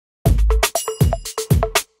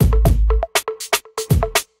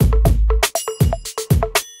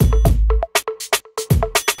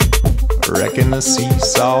a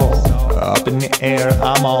seesaw. Up in the air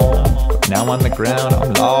I'm on, now on the ground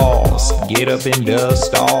I'm lost. Get up and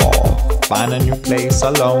dust off, find a new place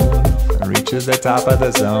alone. Reach to the top of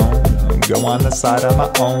the zone, go on the side of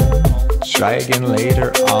my own. Try again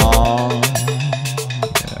later on.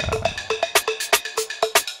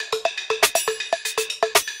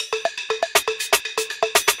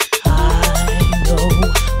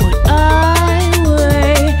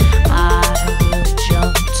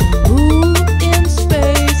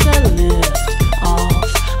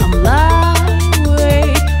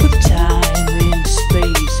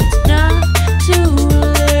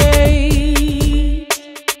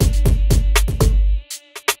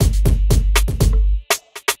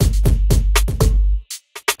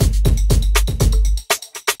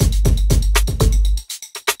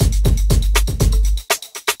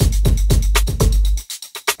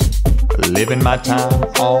 Living my time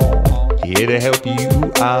on, here to help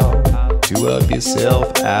you out, to up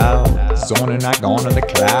yourself out. Zoning out, gone to the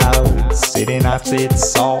clouds, sitting I sit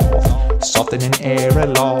soft, soft in an air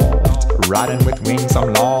aloft. Riding with wings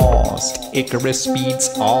I'm lost, Icarus speeds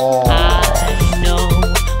off. I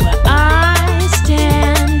know